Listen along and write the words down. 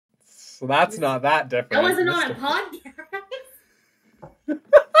So that's not that different. I wasn't on a podcast.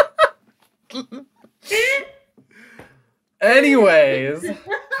 Anyways,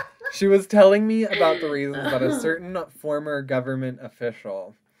 she was telling me about the reasons that a certain former government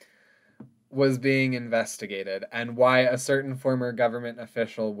official was being investigated and why a certain former government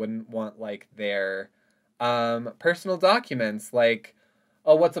official wouldn't want, like, their personal documents. Like,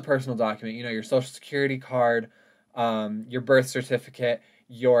 oh, what's a personal document? You know, your social security card, your birth certificate,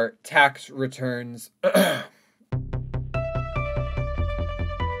 your tax returns.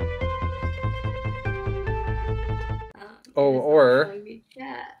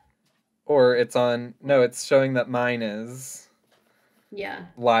 Or it's on. No, it's showing that mine is. Yeah.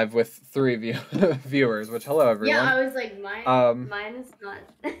 Live with 3 viewers. Which, hello everyone. Yeah, I was like, mine is not.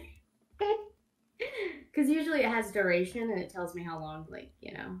 Because usually it has duration and it tells me how long, like,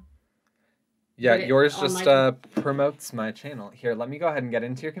 you know. Yeah, yours just promotes my channel. Here, let me go ahead and get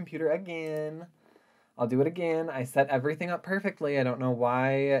into your computer again. I'll do it again. I set everything up perfectly. I don't know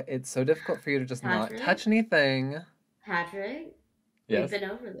why it's so difficult for you to just not touch anything. Patrick? Yes? We've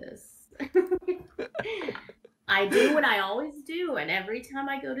been over this. I do what I always do, and every time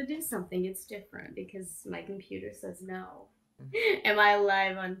I go to do something, it's different because my computer says no. Am I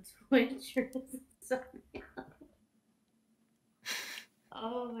live on Twitch or is it something else?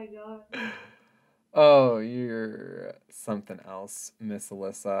 Oh my god. Oh, you're something else, Miss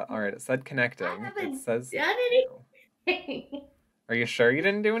Alyssa. Alright, it said connecting. I haven't it says done anything. Are you sure you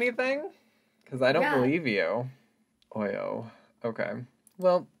didn't do anything? Because I don't Yeah. believe you. Oyo. Okay.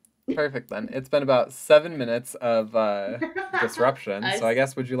 Well, perfect then. It's been about 7 minutes of disruption, so I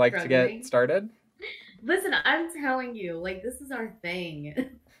guess would you like to get started? Listen, I'm telling you, like, this is our thing.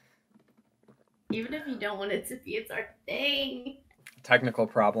 Even if you don't want it to be, it's our thing. Technical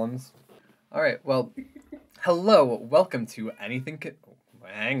problems. All right, well, hello, welcome to Anything Could...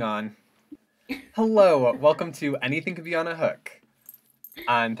 Hang on. Hello, welcome to Anything Could Be on a Hook.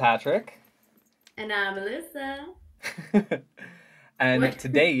 I'm Patrick. And I'm Alyssa. And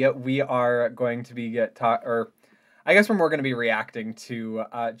today we are going to be I guess we're more going to be reacting to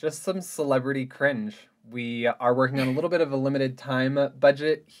just some celebrity cringe. We are working on a little bit of a limited time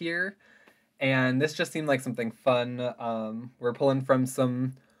budget here, and this just seemed like something fun. We're pulling from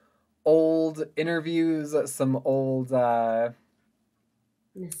some old interviews, some old Nostalgia.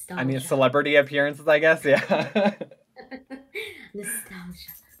 I mean, celebrity appearances, I guess. Yeah.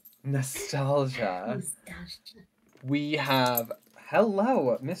 Nostalgia. We have,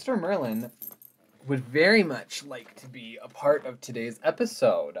 hello, Mr. Merlin would very much like to be a part of today's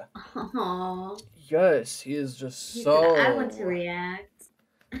episode. Aww. Yes, he is just so... I want to react.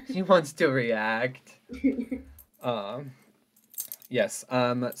 He wants to react. Yes,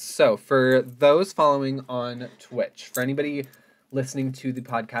 so for those following on Twitch, for anybody listening to the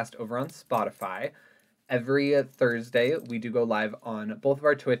podcast over on Spotify, every Thursday we do go live on both of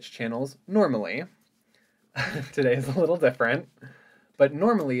our Twitch channels normally. Today is a little different, but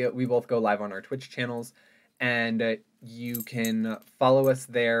normally we both go live on our Twitch channels, and you can follow us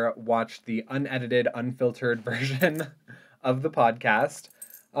there, watch the unedited, unfiltered version of the podcast,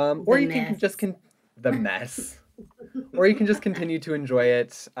 or you can just the mess, or you can just continue to enjoy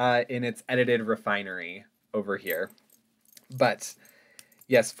it in its edited refinery over here. But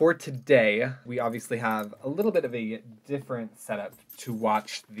yes, for today, we obviously have a little bit of a different setup to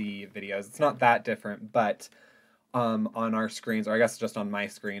watch the videos. It's not that different, but on our screens, or I guess just on my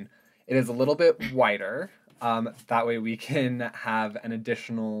screen, it is a little bit wider. That way we can have an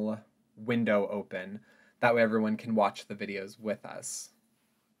additional window open. That way everyone can watch the videos with us.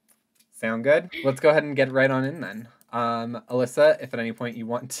 Sound good? Let's go ahead and get right on in then. Alyssa, if at any point you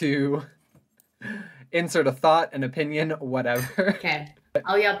want to insert a thought, an opinion, whatever. Okay.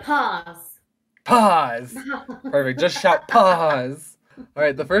 Oh yeah, pause. Pause! Perfect, just shout pause!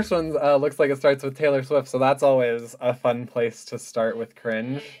 Alright, the first one looks like it starts with Taylor Swift, so that's always a fun place to start with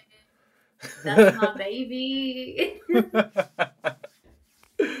cringe. That's my baby. I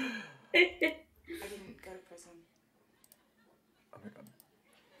didn't go to prison. Oh my god.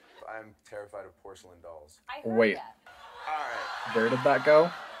 I'm terrified of porcelain dolls. I heard Wait. that. Alright. Where did that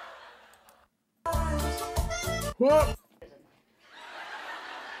go? Whoa!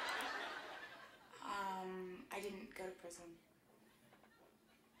 I didn't go to prison.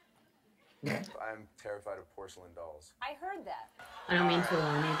 I'm terrified of porcelain dolls. I heard that. I don't mean to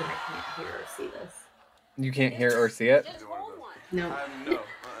alarm you, but I can't hear or see this. You can't hear or see it? Just hold one. No. No.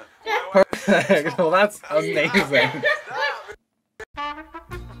 Perfect. Well, that's amazing.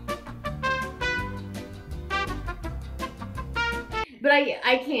 But but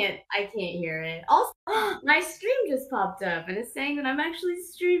I can't hear it. Also, my stream just popped up and it's saying that I'm actually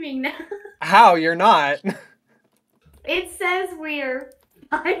streaming now. How? You're not. It says we're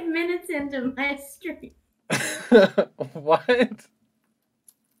 5 minutes into my stream. What?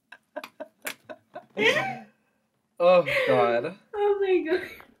 Oh God. Oh my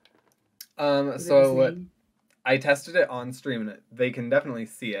god. So I tested it on stream and they can definitely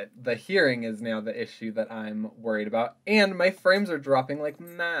see it. The hearing is now the issue that I'm worried about, and my frames are dropping like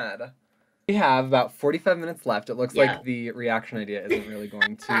mad. We have about 45 minutes left. It looks like the reaction idea isn't really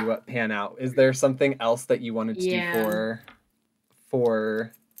going to pan out. Is there something else that you wanted to do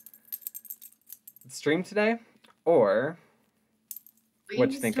for stream today? Or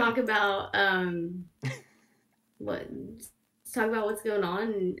what you think? Talk about talk about what's going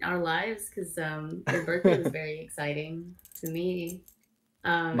on in our lives, because your birthday was very exciting to me.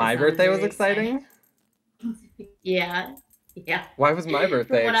 My birthday was exciting? Yeah. Why was my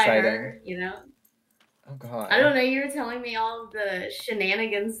birthday From what exciting? I heard, you know? Oh God. I don't know, you were telling me all of the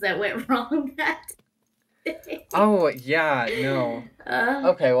shenanigans that went wrong that day. Oh, yeah, no.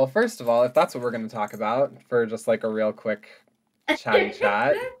 Okay, well, first of all, if that's what we're going to talk about for just like a real quick chatty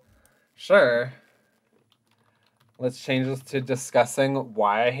chat, sure. Let's change this to discussing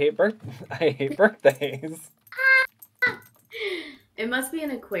why I hate birthdays. It must be an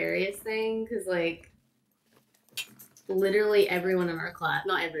Aquarius thing, because, like, literally everyone in our class,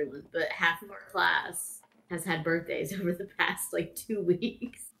 not everyone, but half of our class has had birthdays over the past, like, 2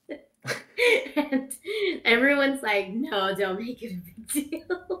 weeks. And everyone's like, no, don't make it a big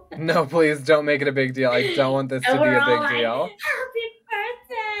deal. No, please don't make it a big deal. I don't want this to be a big deal.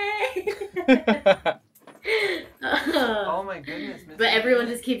 Happy birthday! Oh my goodness. But everyone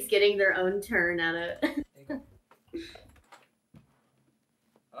just keeps getting their own turn at it.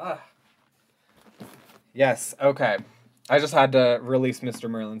 Yes, okay. I just had to release Mr.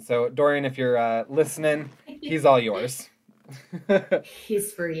 Merlin. So, Dorian, if you're listening, he's all yours.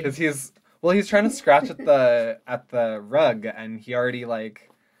 He's free. Because he's trying to scratch at the rug, and he already,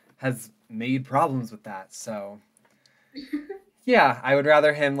 like, has made problems with that, so... Yeah, I would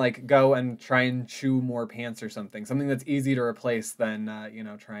rather him, like, go and try and chew more pants or something. Something that's easy to replace than,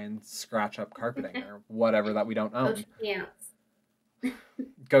 try and scratch up carpeting or whatever that we don't own.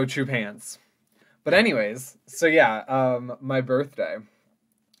 Go chew pants. But anyways, so yeah, my birthday.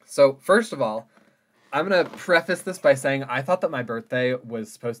 So, first of all, I'm going to preface this by saying I thought that my birthday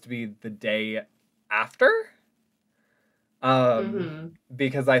was supposed to be the day after.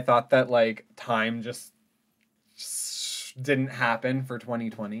 Because I thought that, like, time just didn't happen for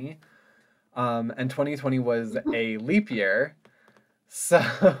 2020. And 2020 was a leap year.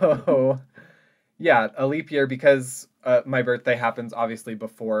 So, yeah, a leap year because my birthday happens obviously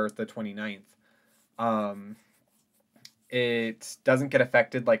before the 29th. It doesn't get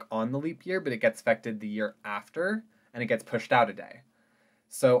affected like on the leap year, but it gets affected the year after, and it gets pushed out a day.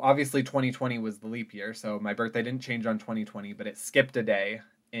 So obviously 2020 was the leap year, so my birthday didn't change on 2020, but it skipped a day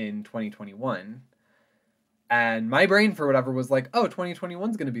in 2021. And my brain, for whatever, was like, oh, 2021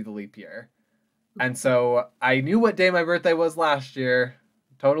 is going to be the leap year. And so I knew what day my birthday was last year.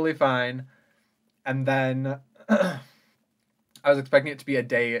 Totally fine. And then I was expecting it to be a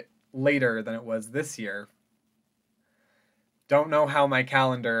day later than it was this year. Don't know how my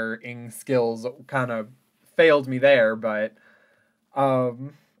calendaring skills kind of failed me there, but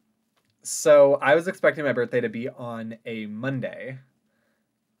so I was expecting my birthday to be on a Monday,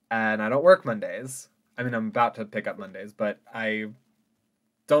 and I don't work Mondays. I mean, I'm about to pick up Mondays, but I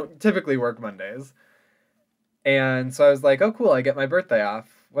don't typically work Mondays. And so I was like, oh, cool, I get my birthday off,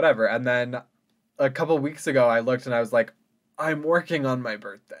 whatever. And then a couple weeks ago, I looked and I was like, I'm working on my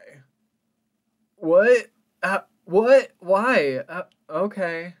birthday. What? What? Why?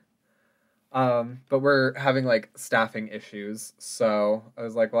 Okay. But we're having, like, staffing issues, so I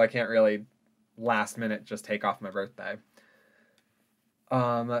was like, well, I can't really last minute just take off my birthday.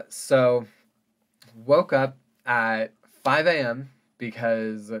 So woke up at 5 a.m.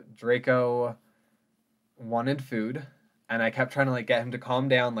 because Draco wanted food, and I kept trying to, like, get him to calm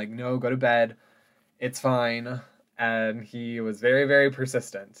down, like, no, go to bed, it's fine, and he was very, very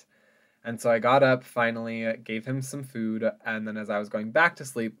persistent. And so I got up, finally, gave him some food, and then as I was going back to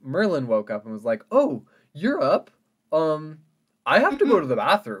sleep, Merlin woke up and was like, oh, you're up? I have to go to the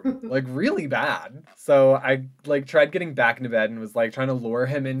bathroom, like, really bad. So I, like, tried getting back into bed and was, like, trying to lure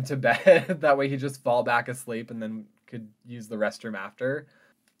him into bed. That way he'd just fall back asleep and then could use the restroom after.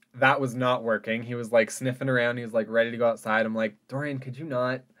 That was not working. He was, like, sniffing around. He was, like, ready to go outside. I'm like, Dorian, could you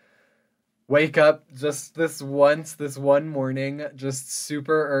not wake up just this one morning, just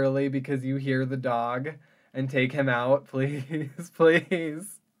super early because you hear the dog? and take him out, please,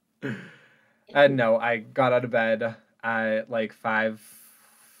 please. And no, I got out of bed at like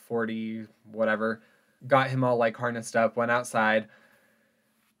 5:40, whatever. Got him all like harnessed up, went outside.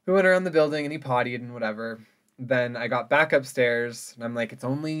 We went around the building and he pottied and whatever. Then I got back upstairs and I'm like, it's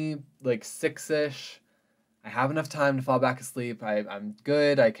only like 6-ish. I have enough time to fall back asleep. I'm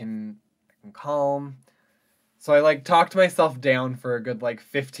good. I can calm. So I like talked myself down for a good like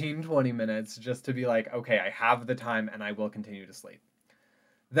 15-20 minutes just to be like, okay, I have the time and I will continue to sleep.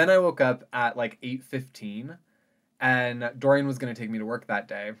 Then I woke up at like 8:15 and Dorian was going to take me to work that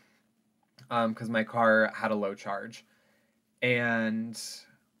day because my car had a low charge. And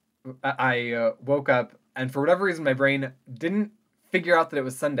I woke up and for whatever reason my brain didn't figure out that it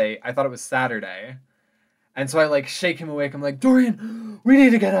was Sunday. I thought it was Saturday. And so I like shake him awake. I'm like, Dorian, we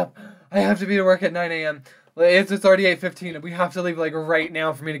need to get up. I have to be to work at 9 a.m. It's already 8:15 and we have to leave like right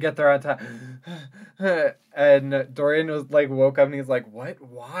now for me to get there on time. And Dorian was like woke up and he's like, what?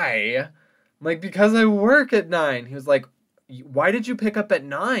 Why? I'm like, because I work at 9. He was like, why did you pick up at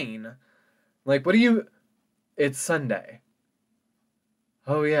 9? I'm like, what do you... It's Sunday.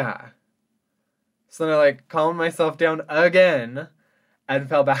 Oh yeah. So then I like calmed myself down again and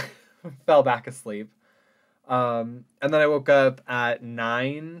fell back asleep. And then I woke up at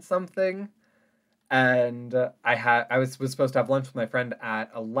 9 something. And I was supposed to have lunch with my friend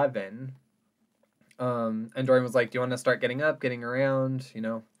at 11. And Dorian was like, do you want to start getting up, getting around, you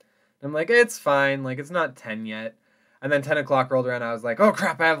know? And I'm like, it's fine. Like, it's not 10 yet. And then 10 o'clock rolled around. I was like, oh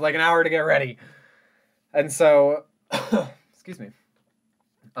crap, I have like an hour to get ready. And so, excuse me.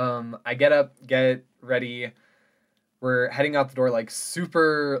 I get up, get ready. We're heading out the door like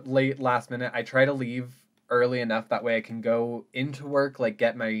super late last minute. I try to leave early enough that way I can go into work, like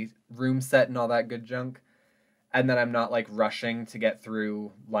get my room set and all that good junk, and then I'm not like rushing to get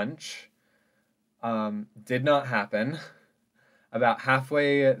through lunch. Did not happen. About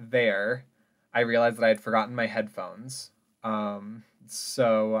halfway there, I realized that I had forgotten my headphones.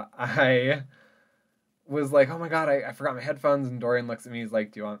 So I was like, oh my god, I forgot my headphones, and Dorian looks at me, he's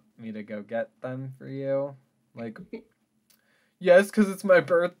like, do you want me to go get them for you? Like, yes, because it's my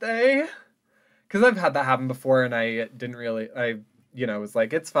birthday. Because I've had that happen before, and I didn't really, was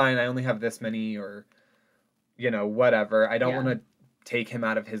like, it's fine, I only have this many, or, whatever. I don't want to take him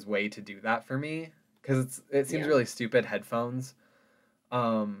out of his way to do that for me, because it seems really stupid, headphones.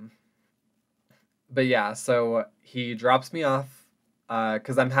 But yeah, so he drops me off,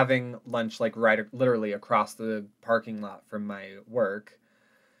 because I'm having lunch, like, literally across the parking lot from my work.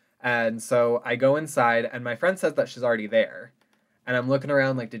 And so I go inside, and my friend says that she's already there. And I'm looking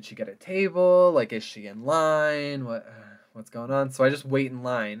around like, did she get a table? Like, is she in line? What's going on? So I just wait in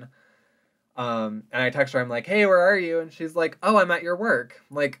line. And I text her, I'm like, hey, where are you? And she's like, oh, I'm at your work.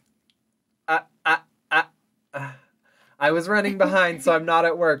 I'm like, I was running behind, so I'm not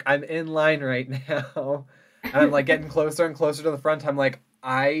at work. I'm in line right now. And I'm like getting closer and closer to the front. I'm like,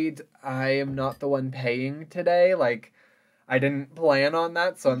 I am not the one paying today. Like, I didn't plan on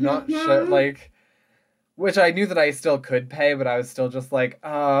that, so I'm not sure, like... Which I knew that I still could pay, but I was still just like,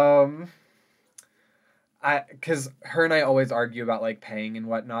 because her and I always argue about, like, paying and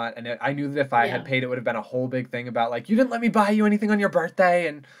whatnot, and I knew that if I had paid, it would have been a whole big thing about, like, you didn't let me buy you anything on your birthday,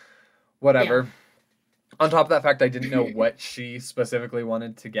 and whatever. Yeah. On top of that fact, I didn't know what she specifically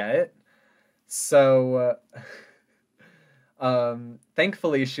wanted to get, so,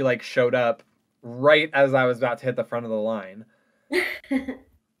 thankfully, she, like, showed up right as I was about to hit the front of the line,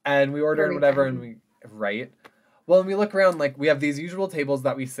 and we ordered whatever, and we... Right. Well, and we look around, like, we have these usual tables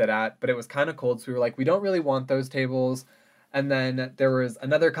that we sit at, but it was kind of cold, so we were like, we don't really want those tables. And then there was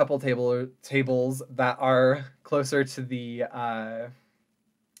another couple tables that are closer to the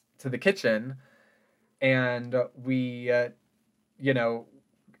kitchen, and we,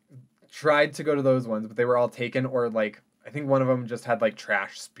 tried to go to those ones, but they were all taken, or, like, I think one of them just had, like,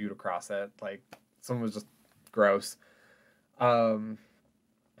 trash spewed across it. Like, someone was just gross.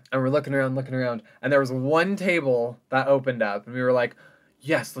 And we're looking around, and there was one table that opened up, and we were like,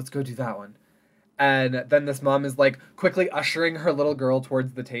 yes, let's go do that one. And then this mom is, like, quickly ushering her little girl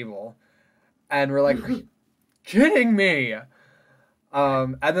towards the table. And we're like, are you kidding me?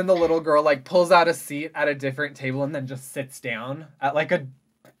 And then the little girl, like, pulls out a seat at a different table and then just sits down at, like, a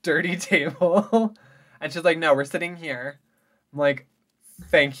dirty table. And she's like, no, we're sitting here. I'm like,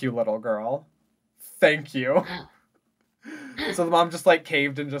 thank you, little girl. Thank you. So the mom just, like,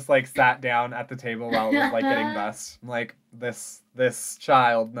 caved and just, like, sat down at the table while it was, like, getting bussed. I'm like, this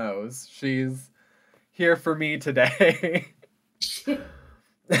child knows. She's here for me today.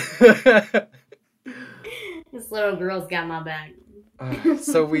 This little girl's got my back.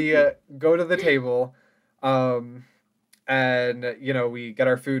 So we go to the table. And, you know, we get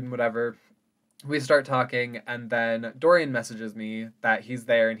our food and whatever. We start talking, and then Dorian messages me that he's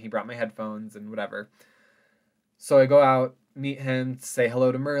there and he brought my headphones and whatever. So I go out, meet him, say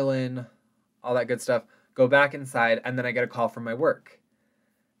hello to Merlin, all that good stuff, go back inside, and then I get a call from my work.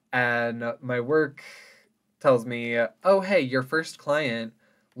 And my work tells me, oh, hey, your first client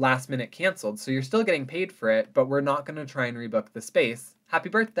last minute canceled, so you're still getting paid for it, but we're not going to try and rebook the space. Happy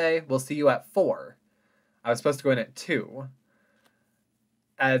birthday. We'll see you at 4. I was supposed to go in at 2.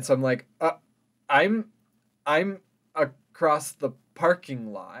 And so I'm like, I'm across the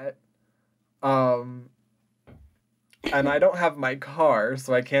parking lot. And I don't have my car,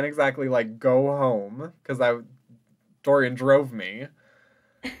 so I can't exactly like go home because Dorian drove me.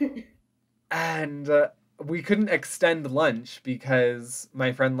 And we couldn't extend lunch because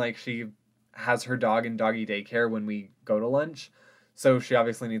my friend, like, she has her dog in doggy daycare when we go to lunch. So she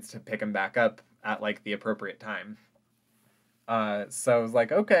obviously needs to pick him back up at like the appropriate time. So I was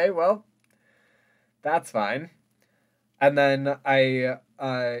like, okay, well, that's fine. And then I,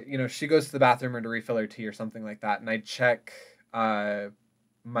 she goes to the bathroom or to refill her tea or something like that. And I check my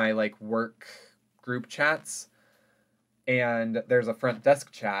like work group chats. And there's a front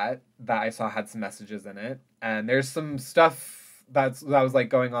desk chat that I saw had some messages in it. And there's some stuff that was like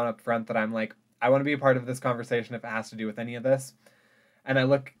going on up front that I'm like, I want to be a part of this conversation if it has to do with any of this. And I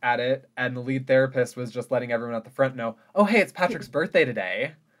look at it, and the lead therapist was just letting everyone at the front know, oh, hey, it's Patrick's birthday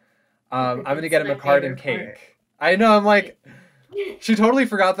today. I'm going to get him a card and cake. Part. I know, I'm like, she totally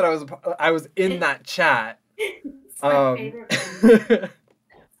forgot that I was in that chat. It's my favorite.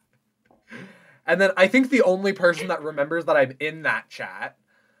 And then I think the only person that remembers that I'm in that chat,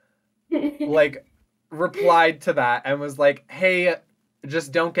 like, replied to that and was like, hey,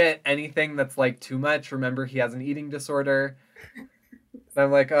 just don't get anything that's, like, too much. Remember, he has an eating disorder. And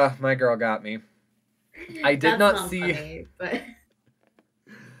I'm like, oh, my girl got me. I did not see... Funny, but...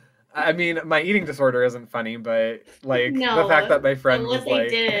 I mean, my eating disorder isn't funny, but, like, no, the fact that my friend was like...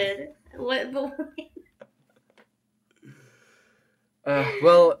 did.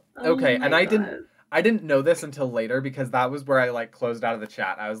 Well, okay, oh and I didn't know this until later because that was where I, like, closed out of the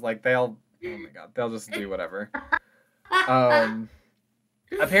chat. I was like, oh my god, they'll just do whatever.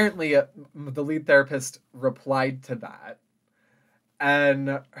 Apparently, the lead therapist replied to that.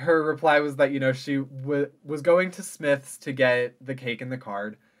 And her reply was that, she was going to Smith's to get the cake and the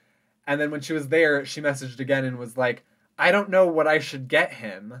card. And then when she was there, she messaged again and was like, I don't know what I should get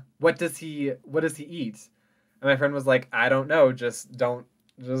him. What does he eat? And my friend was like, I don't know. Just don't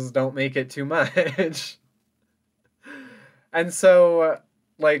make it too much. And so,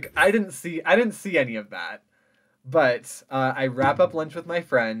 like, I didn't see any of that. But I wrap up lunch with my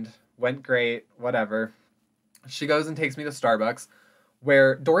friend. Went great. Whatever. She goes and takes me to Starbucks,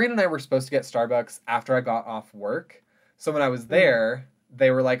 where Dorian and I were supposed to get Starbucks after I got off work. So when I was there, they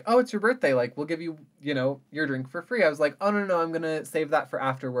were like, oh, it's your birthday. Like, we'll give you, your drink for free. I was like, oh, no, I'm going to save that for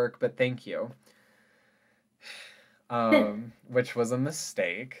after work, but thank you. Which was a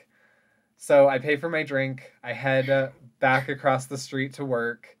mistake. So I pay for my drink. I head back across the street to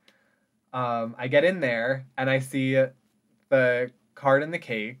work. I get in there and I see the card and the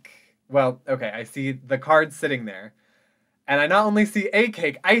cake. Well, okay, I see the card sitting there. And I not only see a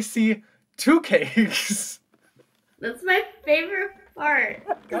cake, I see 2 cakes. That's my favorite part.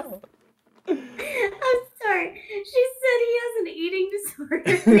 Go. I'm sorry. She said he has an eating disorder.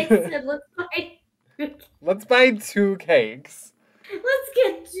 They said, Let's buy 2 cakes. Let's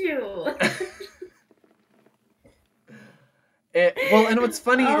get 2. And what's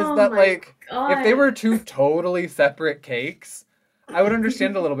funny is that, like, God. if they were 2 totally separate cakes, I would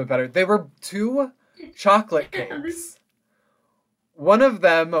understand a little bit better. They were 2 chocolate cakes. One of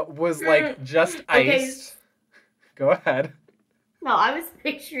them was, like, just iced. Go ahead. No, I was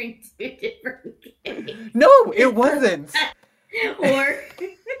picturing 2 different cakes. No, it wasn't. Or...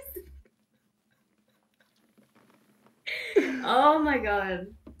 Oh my god.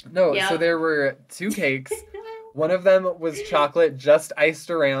 No, so there were 2 cakes. One of them was chocolate just iced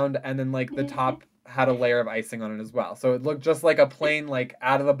around, and then, like, the top had a layer of icing on it as well. So it looked just like a plain, like,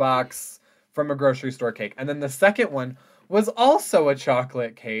 out-of-the-box from a grocery store cake. And then the second one was also a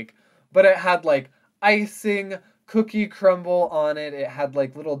chocolate cake, but it had, like, icing, cookie crumble on it. It had,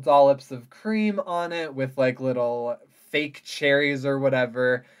 like, little dollops of cream on it with, like, little fake cherries or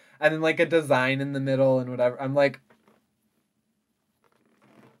whatever. And then, like, a design in the middle and whatever. I'm like...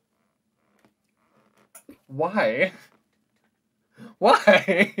 Why?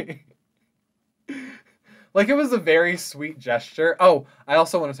 Why? Like, it was a very sweet gesture. Oh, I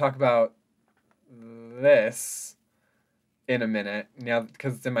also want to talk about this. in a minute now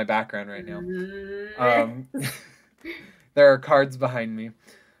because it's in my background right now. Mm. There are cards behind me.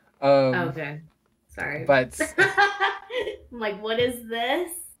 Okay. Sorry. But I'm like, what is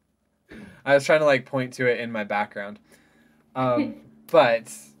this? I was trying to like point to it in my background.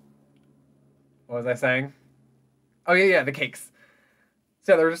 But what was I saying? Oh yeah, the cakes.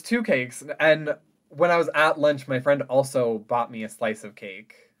 So there were just 2 cakes, and when I was at lunch, my friend also bought me a slice of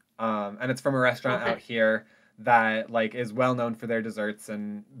cake. And it's from a restaurant out here that like is well known for their desserts,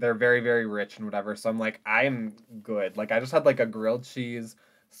 and they're very, very rich and whatever. So I'm like, I'm good. Like I just had like a grilled cheese,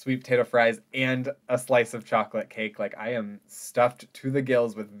 sweet potato fries, and a slice of chocolate cake. Like I am stuffed to the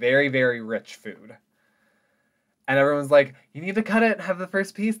gills with very, very rich food. And everyone's like, you need to cut it and have the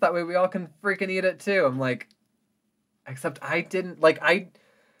first piece. That way we all can freaking eat it too. I'm like, except I didn't, like,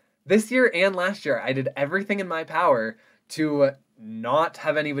 this year and last year, I did everything in my power to not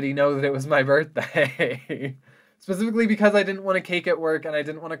have anybody know that it was my birthday. Specifically because I didn't want a cake at work and I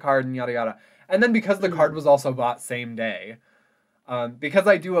didn't want a card and yada yada. And then because the card was also bought same day. Because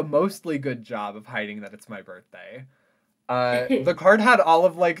I do a mostly good job of hiding that it's my birthday. The card had all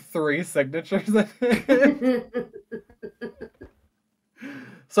of like 3 signatures in it.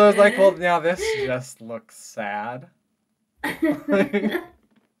 So I was like, well, now this just looks sad. I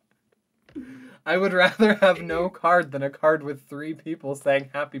would rather have no card than a card with 3 people saying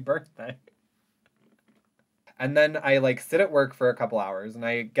happy birthday. And then I like sit at work for a couple hours and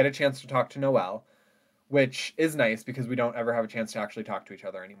I get a chance to talk to Noelle, which is nice because we don't ever have a chance to actually talk to each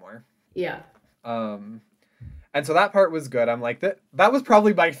other anymore. Yeah. And so that part was good. I'm like, that was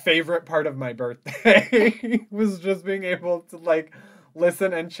probably my favorite part of my birthday, was just being able to like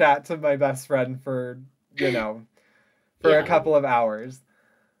listen and chat to my best friend for, a couple of hours.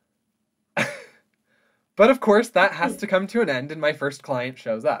 But of course that has to come to an end and my first client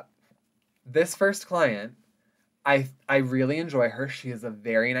shows up. This first client, I really enjoy her. She is a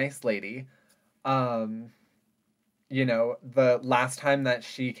very nice lady. The last time that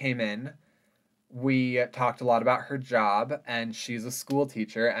she came in, we talked a lot about her job, and she's a school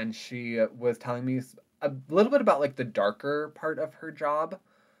teacher, and she was telling me a little bit about like the darker part of her job.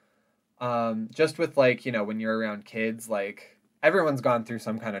 Just with like, when you're around kids, like everyone's gone through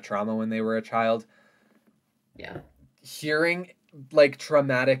some kind of trauma when they were a child. Yeah. Hearing like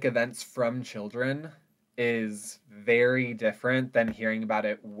traumatic events from children is very different than hearing about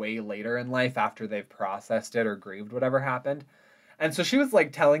it way later in life after they've processed it or grieved whatever happened. And so she was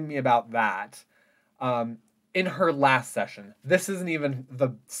like telling me about that. In her last session. This isn't even the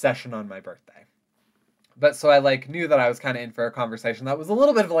session on my birthday. But so I like knew that I was kind of in for a conversation that was a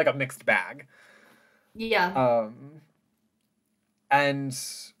little bit of like a mixed bag. Yeah. And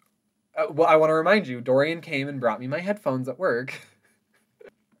I want to remind you, Dorian came and brought me my headphones at work.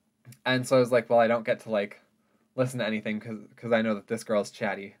 And so I was like, well, I don't get to like listen to anything because I know that this girl's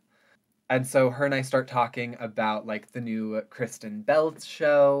chatty. And so her and I start talking about like the new Kristen Bell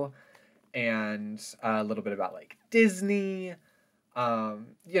show, and a little bit about like Disney,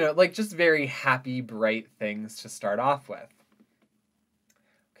 like just very happy, bright things to start off with.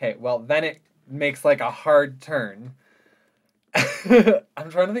 Okay, well then it makes like a hard turn. I'm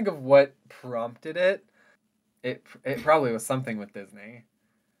trying to think of what prompted it. It probably was something with Disney.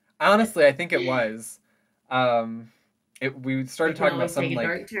 Honestly, I think it was. We started talking about some like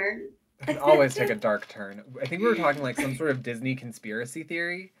dark turn. It can always take a dark turn. I think we were talking like some sort of Disney conspiracy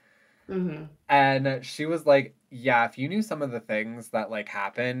theory. Mm-hmm. And she was like, yeah, if you knew some of the things that like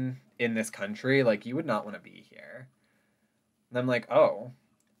happen in this country, like you would not want to be here. And I'm like, oh.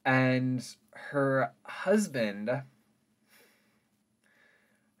 And her husband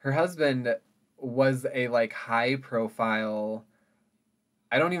was a like high profile,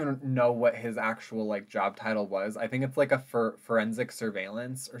 I don't even know what his actual like job title was. I think it's like a forensic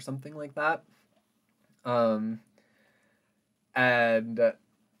surveillance or something like that. And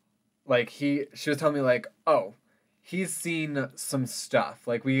like she was telling me like, oh, he's seen some stuff.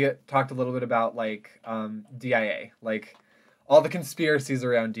 Like we talked a little bit about like DIA, like all the conspiracies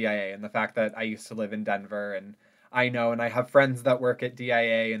around DIA and the fact that I used to live in Denver and I know, and I have friends that work at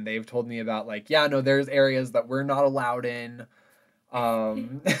DIA and they've told me about like, yeah, no, there's areas that we're not allowed in.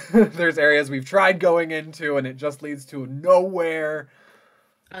 There's areas we've tried going into and it just leads to nowhere.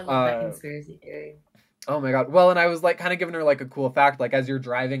 I love that conspiracy theory. Oh my god. Well, and I was like kind of giving her like a cool fact, like as you're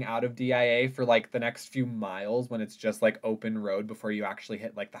driving out of DIA for like the next few miles when it's just like open road before you actually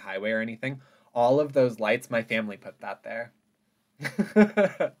hit like the highway or anything, all of those lights, my family put that there.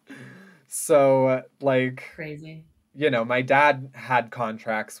 So like crazy. My dad had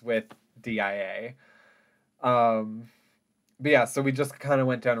contracts with DIA. but yeah, so we just kind of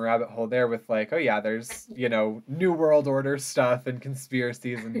went down a rabbit hole there with like, oh yeah, there's, you know, New World Order stuff and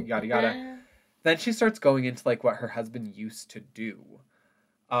conspiracies and yada yada. Then she starts going into like what her husband used to do.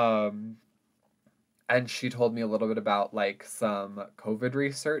 And she told me a little bit about like some COVID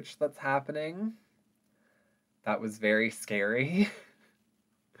research that's happening. That was very scary.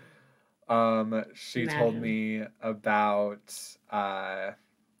 She told Imagine. me about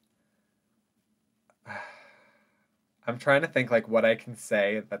I'm trying to think like what I can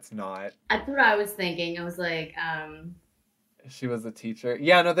say that's not. That's what I was thinking. I was like, She was a teacher.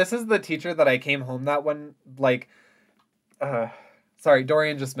 Yeah, no, this is the teacher that I came home that one like sorry,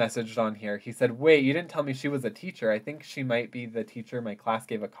 Dorian just messaged on here. He said, "Wait, you didn't tell me she was a teacher. I think she might be the teacher my class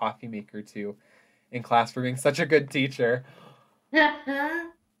gave a coffee maker to in class for being such a good teacher."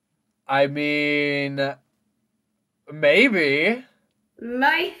 I mean, maybe.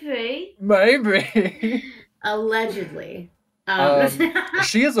 Maybe. Allegedly.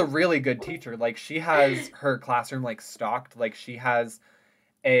 She is a really good teacher. Like, she has her classroom, like, stocked. Like, she has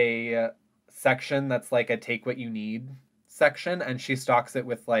a section that's, like, a take what you need section, and she stocks it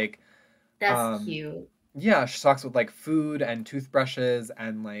with, like... That's cute. Yeah, she stocks with, like, food and toothbrushes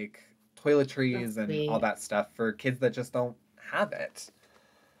and, like, toiletries and sweet. all that stuff for kids that just don't have it.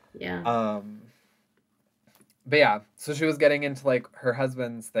 Yeah. But yeah, so she was getting into, like, her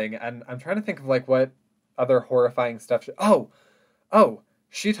husband's thing, and I'm trying to think of, like, what other horrifying stuff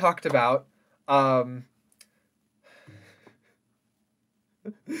she talked about,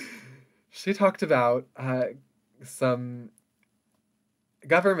 she talked about, some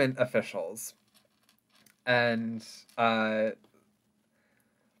government officials and,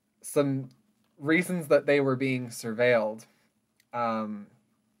 some reasons that they were being surveilled.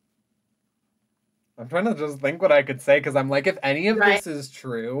 I'm trying to just think what I could say, because I'm like, if any of this is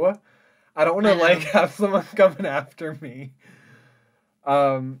true, I don't want to, like, have someone coming after me.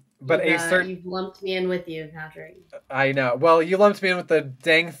 But you've lumped me in with you, Patrick. I know. Well, you lumped me in with the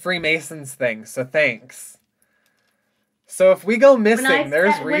dang Freemasons thing, so thanks. So if we go missing,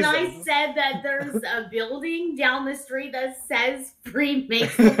 there's reasons. When I said that there's a building down the street that says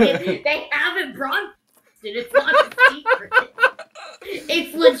Freemasons, they haven't broadcasted it. It's not a secret.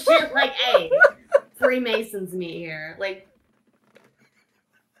 It's legit, like, hey, Freemasons meet here. Like,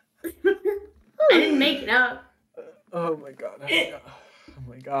 I didn't make it up. Oh my god. Oh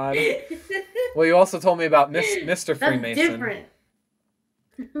my god. Well, you also told me about Mr. Freemason. That's different.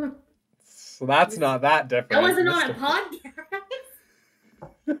 So that's not that different. That wasn't on a podcast.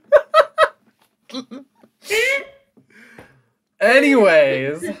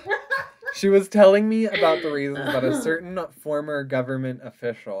 Anyways, she was telling me about the reasons that a certain former government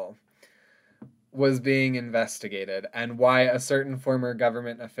official was being investigated and why a certain former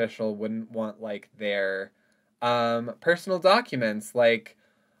government official wouldn't want, like, their personal documents. Like,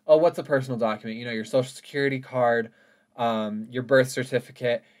 oh, what's a personal document? You know, your social security card, your birth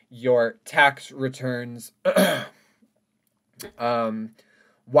certificate, your tax returns,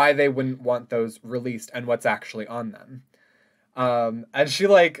 why they wouldn't want those released and what's actually on them. And she,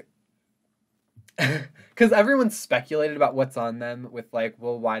 like, because everyone's speculated about what's on them with, like,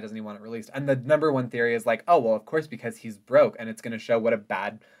 well, why doesn't he want it released? And the number one theory is, like, oh, well, of course, because he's broke and it's going to show what a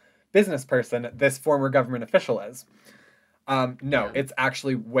bad business person this former government official is. No, it's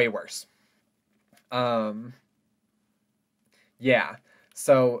actually way worse. Yeah.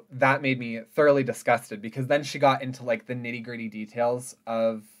 So that made me thoroughly disgusted, because then she got into, like, the nitty-gritty details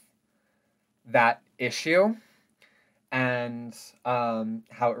of that issue and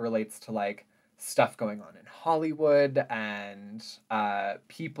how it relates to, like, stuff going on in Hollywood and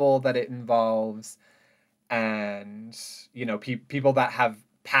people that it involves, and, you know, people that have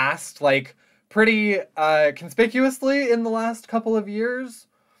passed, like, pretty conspicuously in the last couple of years,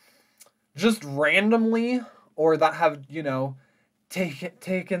 just randomly, or that have, you know,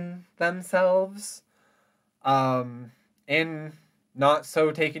 taken themselves in not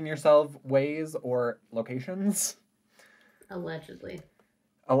so taken yourself ways or locations. Allegedly.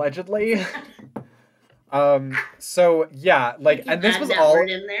 So yeah, like, and this was all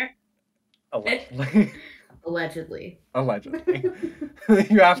in there. Allegedly.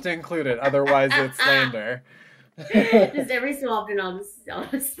 You have to include it, otherwise it's slander. Just every so often I'll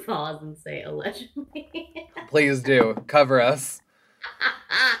just pause and say allegedly. Please do cover us.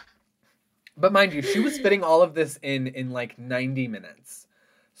 But mind you, she was fitting all of this in like 90 minutes.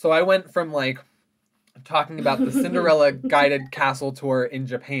 So I went from, like, talking about the Cinderella guided castle tour in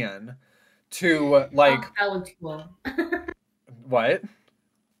Japan to, like... that looks cool. What?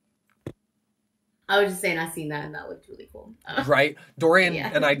 I was just saying I seen that and that looked really cool. Right? Dorian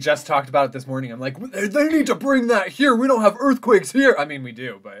Yeah. and I just talked about it this morning. I'm like, they need to bring that here. We don't have earthquakes here. I mean, we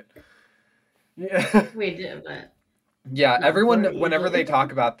do, but yeah. We do, but Yeah, Not everyone, Florida whenever usually. they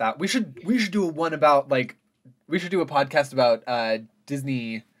talk about that, we should do one about, like, we should do a podcast about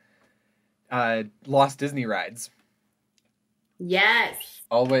Disney, lost Disney rides. yes.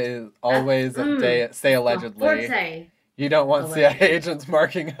 Always mm. say allegedly. Forte. You don't want Allegedly. CIA agents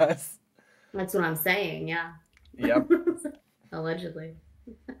marking us. That's what I'm saying, yeah. Yep. Allegedly.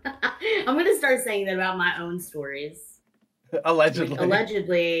 I'm gonna start saying that about my own stories. Allegedly. Like,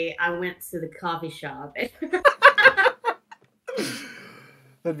 allegedly, I went to the coffee shop.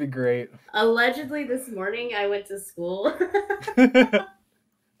 That'd be great. Allegedly, this morning I went to school.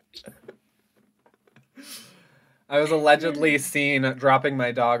 I was allegedly seen dropping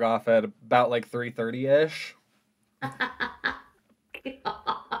my dog off at about like 3:30ish.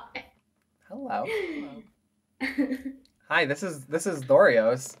 Hello. Hi, this is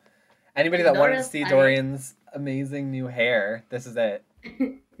Dorios. Anybody that wanted to Dorios, see hi. Dorian's amazing new hair, this is it.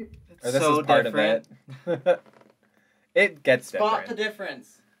 It's Or this so is part different. of it. It gets Spot the different.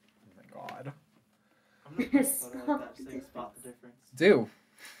 difference. Oh my god. I'm not gonna photo like that saying spot the difference. Do.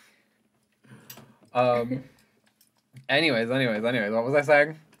 Anyways, what was I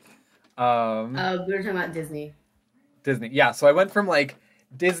saying? We were talking about Disney. Disney. Yeah, so I went from like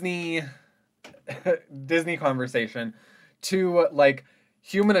Disney conversation to like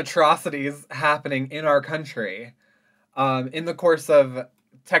human atrocities happening in our country in the course of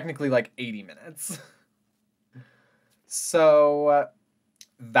technically like 80 minutes. So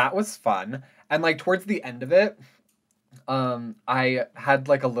that was fun. And like towards the end of it, I had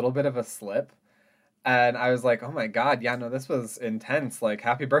like a little bit of a slip. And I was like, oh my god, yeah, no, this was intense. Like,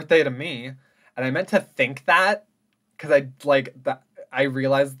 happy birthday to me. And I meant to think that because I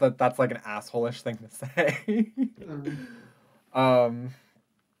realized that that's like an asshole-ish thing to say.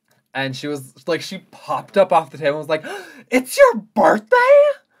 And she was like, she popped up off the table and was like, it's your birthday?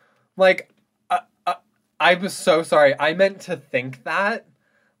 Like, I was so sorry. I meant to think that.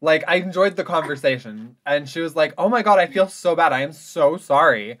 Like, I enjoyed the conversation. And she was like, oh my god, I feel so bad. I am so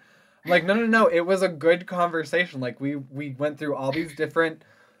sorry. I'm like, no. It was a good conversation. Like, we went through all these different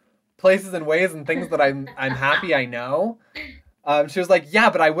places and ways and things that I'm happy I know. She was like, yeah,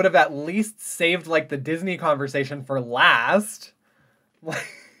 but I would have at least saved, like, the Disney conversation for last.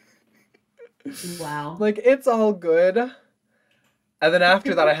 Wow. Like, it's all good. And then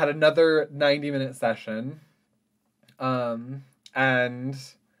after that, I had another 90-minute session. And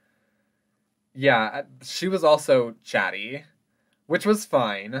yeah, she was also chatty, which was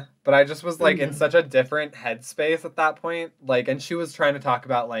fine. But I just was, like, in such a different headspace at that point. Like, and she was trying to talk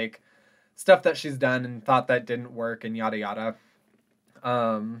about, like, stuff that she's done and thought that didn't work and yada yada.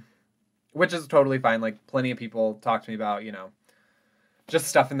 Which is totally fine. Like, plenty of people talk to me about, you know, just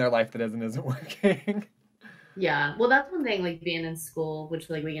stuff in their life that isn't working. Yeah. Well, that's one thing, like, being in school, which,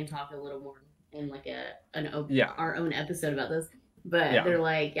 like, we can talk a little more in, like, our own episode about this. But Yeah. they're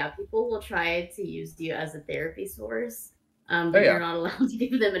like, yeah, people will try to use you as a therapy source. But yeah. you're not allowed to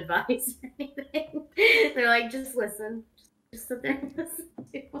give them advice or anything. They're like, just listen. Just sit there and listen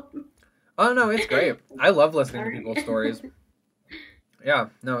to them. Oh, no, it's great. I love listening to Sorry. people's stories. Yeah,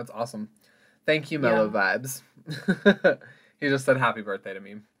 no, it's awesome. Thank you, Mellow Vibes. He just said happy birthday to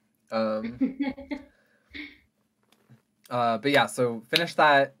me. But yeah, so finished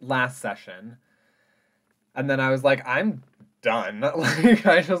that last session. And then I was like, I'm done. Like,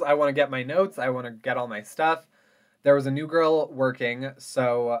 I want to get my notes. I want to get all my stuff. There was a new girl working,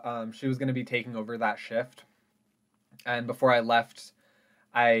 so she was going to be taking over that shift. And before I left,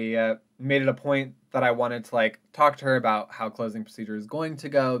 I made it a point that I wanted to, like, talk to her about how closing procedure is going to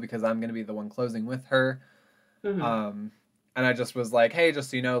go because I'm going to be the one closing with her. And I just was like, hey, just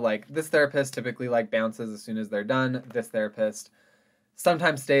so you know, like, this therapist typically, like, bounces as soon as they're done. This therapist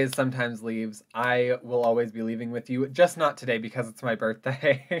sometimes stays, sometimes leaves. I will always be leaving with you, just not today because it's my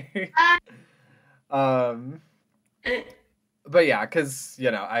birthday. But yeah, because,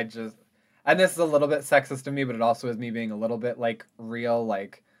 you know, I just... And this is a little bit sexist of me, but it also is me being a little bit, like, real,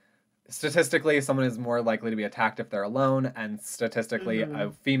 like... Statistically, someone is more likely to be attacked if they're alone, and statistically, a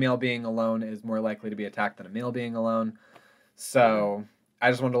female being alone is more likely to be attacked than a male being alone. So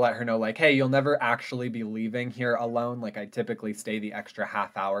I just wanted to let her know, like, hey, you'll never actually be leaving here alone. Like, I typically stay the extra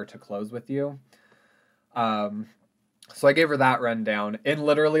half hour to close with you. So I gave her that rundown in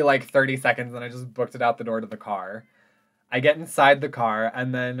literally like 30 seconds, and I just booked it out the door to the car. I get inside the car,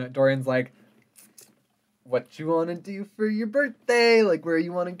 and then Dorian's like, what you want to do for your birthday? Like, where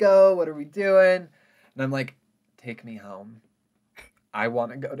you want to go? What are we doing? And I'm like, take me home. I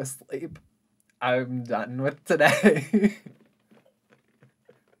want to go to sleep. I'm done with today.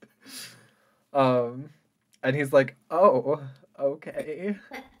 And he's like, oh, okay,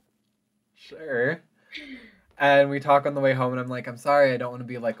 sure. And we talk on the way home, and I'm like, I'm sorry, I don't want to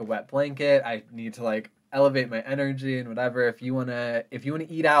be like a wet blanket. I need to like elevate my energy and whatever. If you wanna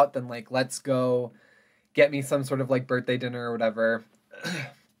eat out, then like let's go get me some sort of like birthday dinner or whatever.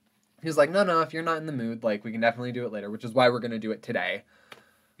 He was like, no, if you're not in the mood, like we can definitely do it later, which is why we're gonna do it today.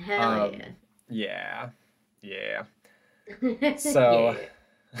 Hell Yeah. yeah. So,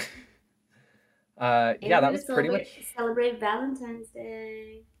 And yeah, we're that gonna was pretty much. celebrate Valentine's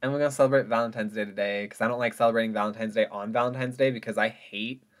Day. And we're gonna celebrate Valentine's Day today because I don't like celebrating Valentine's Day on Valentine's Day because I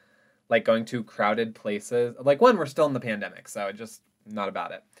hate like going to crowded places. Like one, we're still in the pandemic, so just not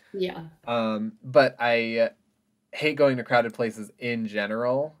about it. Yeah. But I hate going to crowded places in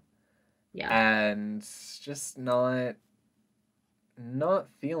general. Yeah. And just not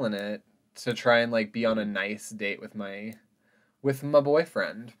feeling it to try and like be on a nice date with my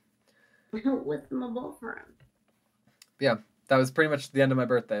boyfriend. With my boyfriend. Yeah, that was pretty much the end of my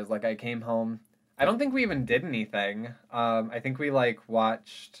birthday. It was like I came home. I don't think we even did anything. I think we like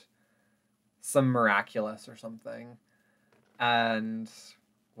watched some Miraculous or something and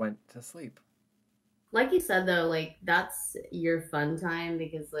went to sleep. Like you said though, like that's your fun time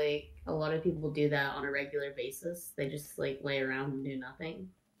because like a lot of people do that on a regular basis. They just like lay around and do nothing.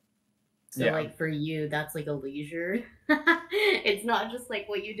 So Yeah. like for you, that's like a leisure. It's not just like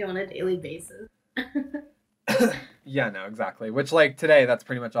what you do on a daily basis. Yeah, no, exactly. Which like today, that's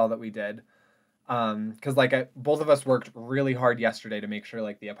pretty much all that we did. Because like both of us worked really hard yesterday to make sure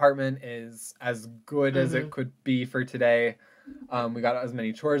like the apartment is as good as it could be for today. We got as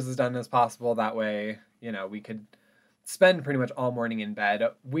many chores as done as possible. That way, you know, we could spend pretty much all morning in bed.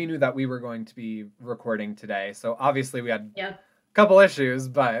 We knew that we were going to be recording today, so obviously we had a couple issues,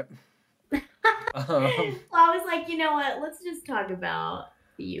 but Well, I was like, you know what? Let's just talk about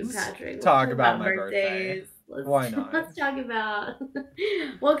you, Patrick. Let's talk about my birthday. Let's, Why not? Let's talk about.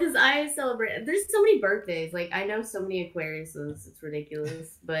 Well, because I celebrate. There's so many birthdays. Like I know so many Aquariuses. It's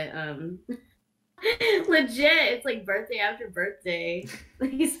ridiculous, but legit, it's like birthday after birthday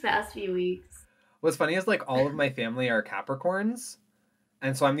these past few weeks. What's funny is like all of my family are Capricorns,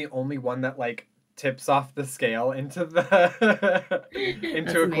 and so I'm the only one that like tips off the scale into the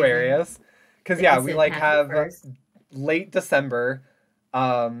into Aquarius. Because yeah, we like have late December,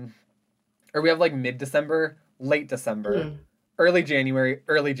 or we have like mid-December, late December, early January,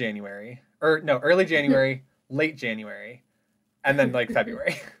 early January, late January, and then like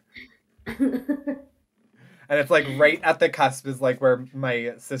February. And it's like right at the cusp is like where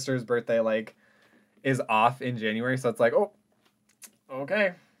my sister's birthday like is off in January, so it's like, oh,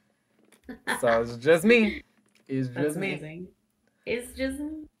 okay. So it's just me. It's just me. Amazing.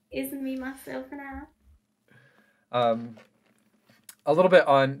 It's me, myself, and I. A little bit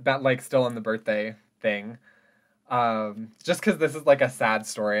on that, like still on the birthday thing. Just because this is like a sad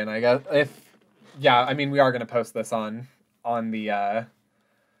story, and I guess I mean we are gonna post this on the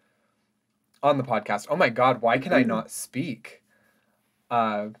podcast. Oh my god, why can I not speak?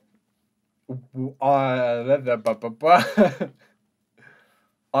 On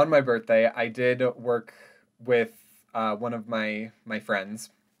my birthday, I did work with one of my friends,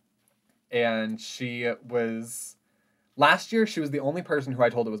 and last year she was the only person who I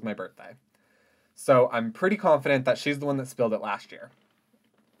told it was my birthday. So I'm pretty confident that she's the one that spilled it last year.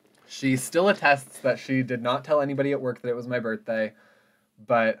 She still attests that she did not tell anybody at work that it was my birthday,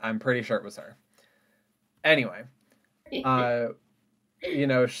 but I'm pretty sure it was her. Anyway, you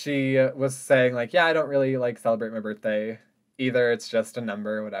know, she was saying like, yeah, I don't really like celebrate my birthday either. It's just a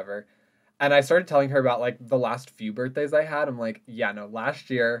number or whatever. And I started telling her about like the last few birthdays I had. I'm like, yeah, no, last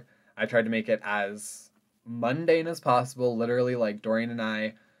year I tried to make it as mundane as possible. Literally, like Dorian and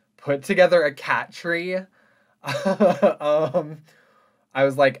I put together a cat tree. I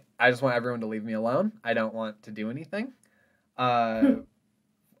was like, I just want everyone to leave me alone. I don't want to do anything. Well,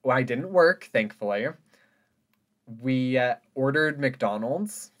 I didn't work, thankfully. We ordered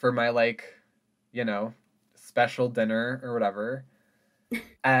McDonald's for my, like, you know, special dinner or whatever.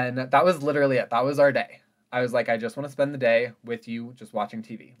 And that was literally it. That was our day. I was like, I just want to spend the day with you just watching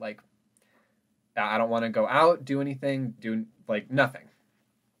TV. Like, I don't want to go out, do anything, do, like, nothing.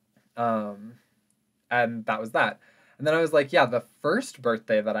 And that was that. And then I was like, yeah, the first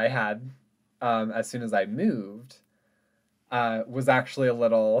birthday that I had as soon as I moved was actually a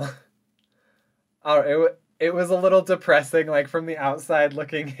little... it was a little depressing, like, from the outside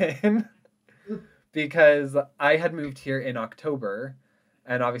looking in. Because I had moved here in October,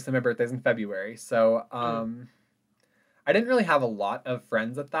 and obviously my birthday's in February. So I didn't really have a lot of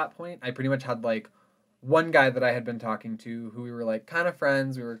friends at that point. I pretty much had like one guy that I had been talking to who we were like kind of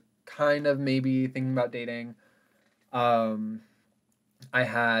friends. We were kind of maybe thinking about dating. I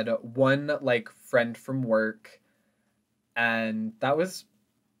had one like friend from work, and that was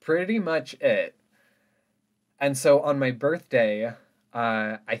pretty much it. And so on my birthday,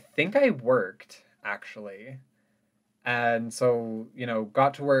 I think I worked actually. And so, you know,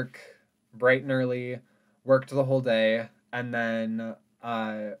 got to work bright and early, worked the whole day, and then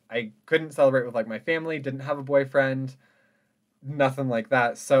I couldn't celebrate with like my family, didn't have a boyfriend, nothing like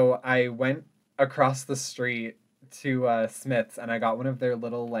that. So I went across the street to Smith's and I got one of their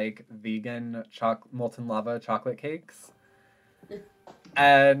little like vegan molten lava chocolate cakes.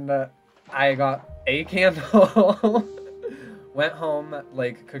 And I got a candle, went home,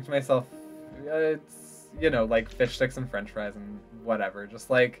 like cooked myself, like fish sticks and french fries and whatever. Just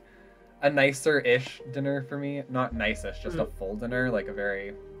like a nicer-ish dinner for me. Not nice-ish, just a full dinner, like a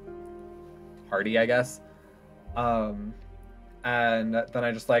very hearty, I guess. And then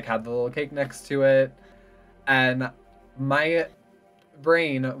I just like had the little cake next to it. And my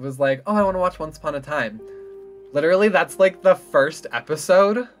brain was like, oh, I want to watch Once Upon a Time. Literally, that's like the first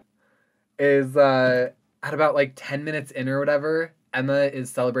episode is at about like 10 minutes in or whatever. Emma is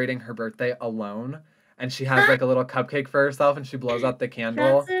celebrating her birthday alone. And she has like a little cupcake for herself and she blows out the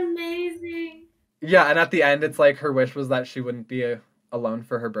candle. That's amazing. Yeah, and at the end, it's like her wish was that she wouldn't be alone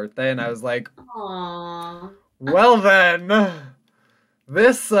for her birthday. And I was like, Aww. well then,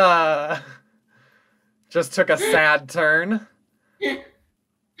 this just took a sad turn.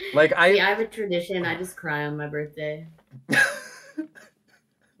 Like I have a tradition. I just cry on my birthday.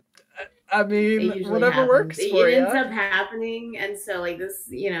 I mean, whatever works for you. It ends up happening, and so like this,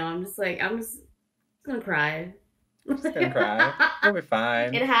 I'm just gonna cry. Just gonna cry. It'll be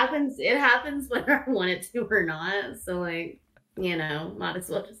fine. It happens whether I want it to or not. So like, might as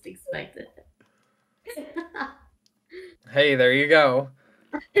well just expect it. Hey, there you go.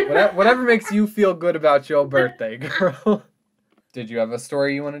 Whatever makes you feel good about your birthday, girl. Did you have a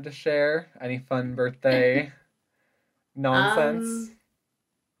story you wanted to share? Any fun birthday nonsense?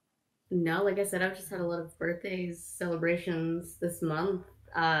 No, like I said, I've just had a lot of birthdays, celebrations this month.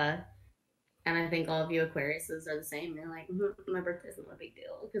 And I think all of you Aquariuses are the same. You're like, my birthday's not a big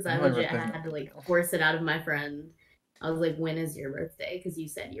deal. Because I legit had to like force it out of my friend. I was like, when is your birthday? Because you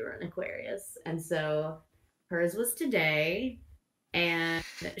said you were an Aquarius. And so hers was today. And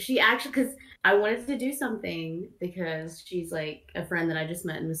she actually, because I wanted to do something because she's like a friend that I just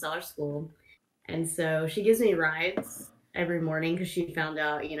met in massage school. And so she gives me rides every morning because she found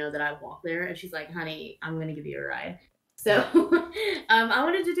out, that I walk there. And she's like, honey, I'm going to give you a ride. So I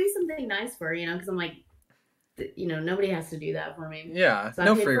wanted to do something nice for her, because I'm like, nobody has to do that for me. Yeah, so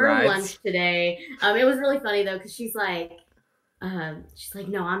no I paid free for rides. Lunch today. It was really funny though because she's like,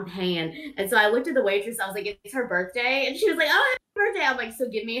 no, I'm paying. And so I looked at the waitress. I was like, it's her birthday, and she was like, oh, happy birthday. I'm like, so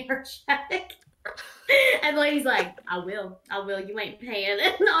give me her check. And the lady's like, I will. You ain't paying.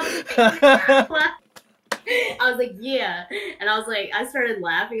 And I was like, yeah. And I was like, I started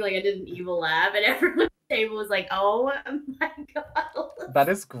laughing like I did an evil laugh, and everyone at the table was like, oh my god. That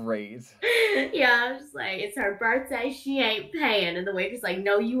is great. Yeah, I was just like, it's her birthday, she ain't paying. And the waitress like,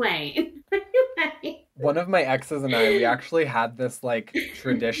 no, you ain't. You ain't. One of my exes and I, we actually had this like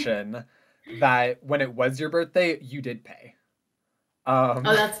tradition that when it was your birthday, you did pay. Oh,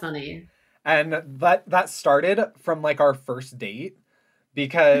 that's funny. And that started from like our first date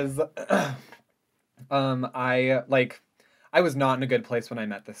because I was not in a good place when I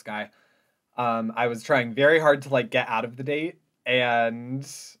met this guy. I was trying very hard to like get out of the date, and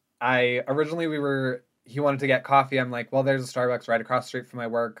he wanted to get coffee. I'm like, well, there's a Starbucks right across the street from my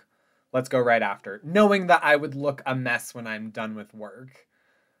work. Let's go right after, knowing that I would look a mess when I'm done with work.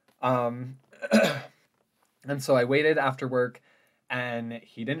 And so I waited after work, and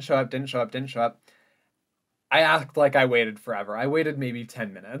he didn't show up. I acted like I waited forever. I waited maybe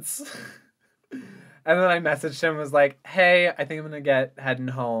 10 minutes. And then I messaged him, was like, hey, I think I'm going to heading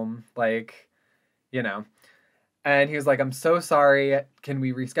home. Like, And he was like, I'm so sorry. Can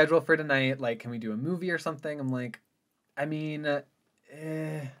we reschedule for tonight? Like, can we do a movie or something? I'm like, I mean,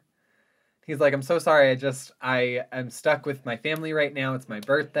 He's like, I'm so sorry. I am stuck with my family right now. It's my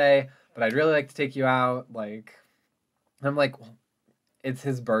birthday, but I'd really like to take you out. Like, I'm like, well, it's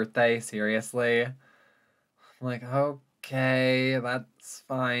his birthday. Seriously. I'm like, okay, that's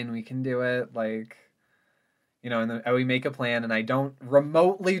fine. We can do it. Like, and then we make a plan, and I don't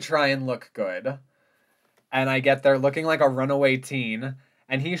remotely try and look good. And I get there looking like a runaway teen.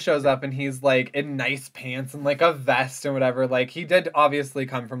 And he shows up and he's like in nice pants and like a vest and whatever. Like, he did obviously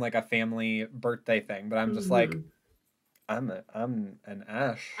come from like a family birthday thing, but I'm just like, I'm an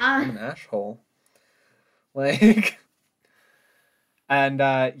ash. Ah. I'm an ash hole. Like, and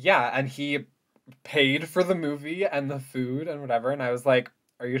yeah, and he paid for the movie and the food and whatever, and I was like,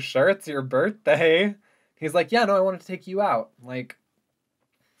 "Are you sure it's your birthday?" He's like, "Yeah, no, I wanted to take you out." I'm like,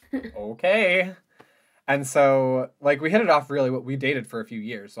 okay. And so, like, we hit it off really well. We dated for a few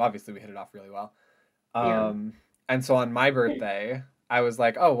years, so obviously we hit it off really well. Yeah. And so on my birthday, I was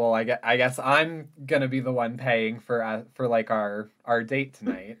like, "Oh well, I guess I'm gonna be the one paying for like our date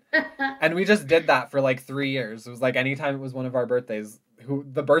tonight." And we just did that for like 3 years. It was like anytime it was one of our birthdays, who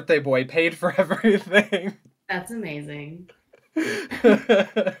the birthday boy paid for everything. That's amazing.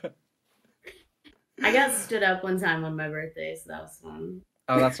 Oh, I got stood up one time on my birthday, so that was fun.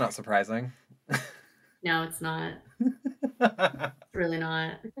 that's not surprising. No, it's not. It's really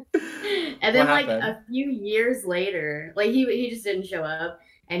not. And then, What like, happened? a few years later, like, he just didn't show up,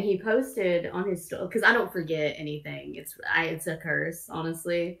 and he posted on his story, because I don't forget anything. It's a curse,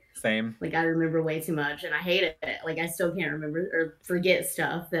 honestly. Same. Like, I remember way too much, and I hate it. Like, I still can't remember or forget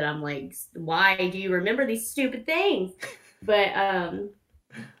stuff that I'm like, why do you remember these stupid things? But,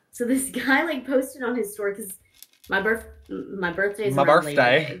 so this guy, like, posted on his story, because my birthday's My around Labor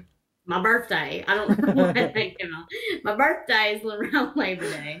birthday. Day. My birthday. I don't know why that came out. My birthday is around Labor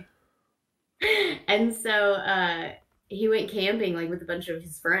Day. And so he went camping like with a bunch of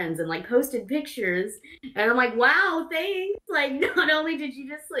his friends and like posted pictures. And I'm like, wow, thanks. Like, not only did you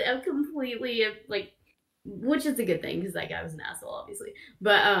just like completely like, which is a good thing because that guy was an asshole, obviously.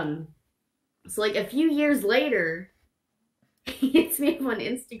 But so like a few years later, he hits me up on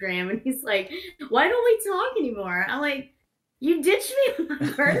Instagram and he's like, why don't we talk anymore? I'm like, you ditched me on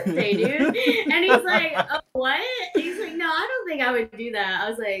my birthday, dude. And he's like, oh, what? He's like, no, I don't think I would do that. I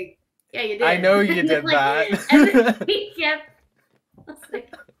was like, yeah, you did. I know you And did like, that. And then he kept, I was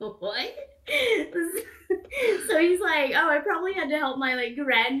like, what? So he's like, oh, I probably had to help my like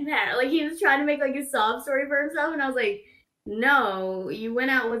grandparent. Like he was trying to make like a sob story for himself. And I was like, no, you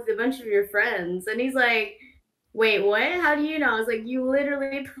went out with a bunch of your friends. And he's like, wait, what? How do you know? I was like, you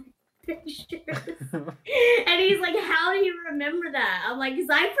literally put pictures. And he's like, how do you remember that? I'm like, because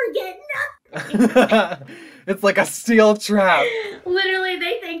I forget nothing. It's like a steel trap. Literally,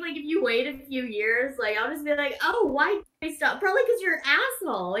 they think like if you wait a few years, like I'll just be like, oh, why did I stop? Probably because you're an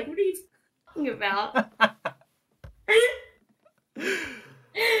asshole. Like, what are you talking about?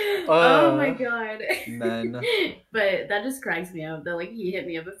 Oh my god. Men. But that just cracks me up that like he hit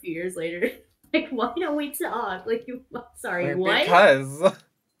me up a few years later. Like, why don't we talk? Like, sorry, what?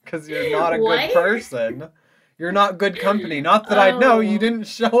 Because you're not a What? good person. You're not good company. Not that I know you Oh. didn't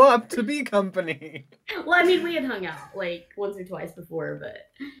show up to be company. Well, I mean, we had hung out like once or twice before, but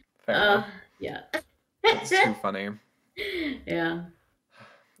Fair enough. yeah. It's too funny. Yeah,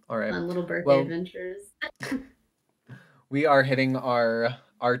 All right. fun little birthday Well- adventures. We are hitting our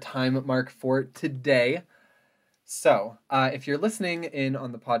time mark for today. So, if you're listening in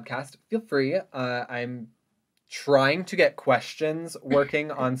on the podcast, feel free. I'm trying to get questions working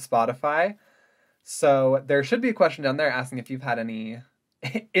on Spotify. So there should be a question down there asking if you've had any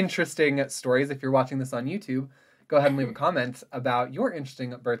interesting stories. If you're watching this on YouTube, go ahead and leave a comment about your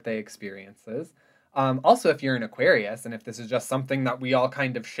interesting birthday experiences. Also, if you're an Aquarius and if this is just something that we all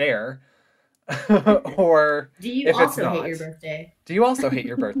kind of share, or Do you if it's also hate not. your birthday? do you also hate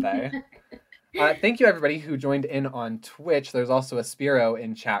your birthday? Thank you, everybody who joined in on Twitch. There's also a Spiro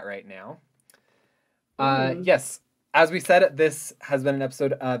in chat right now. Yes, as we said, this has been an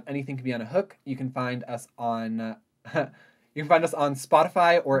episode of Anything Can Be on a Hook. You can find us on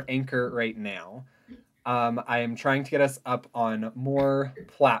Spotify or Anchor right now. I am trying to get us up on more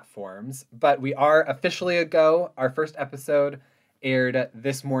platforms, but we are officially a go. Our first episode aired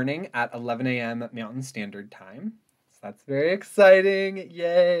this morning at 11 a.m. Mountain Standard Time. So that's very exciting.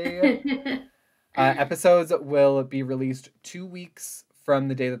 Yay! Episodes will be released 2 weeks from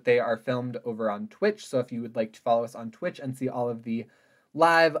the day that they are filmed over on Twitch. So if you would like to follow us on Twitch and see all of the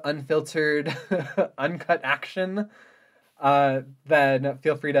live, unfiltered, uncut action, then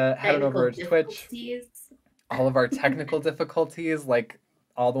feel free to head on over to Twitch. Difficulties. All of our technical difficulties, like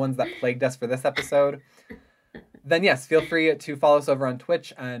all the ones that plagued us for this episode, then yes, feel free to follow us over on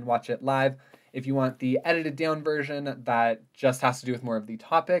Twitch and watch it live. If you want the edited down version that just has to do with more of the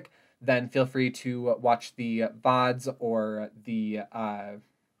topic, then feel free to watch the VODs or the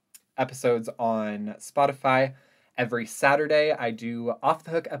episodes on Spotify. Every Saturday, I do Off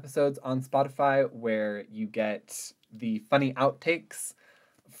the Hook episodes on Spotify where you get the funny outtakes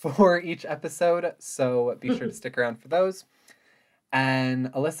for each episode. So be sure to stick around for those.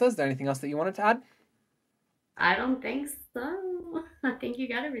 And Alyssa, is there anything else that you wanted to add? I don't think so. I think you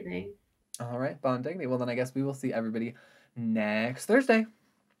got everything. All right, Bon Diggity. Well, then I guess we will see everybody next Thursday.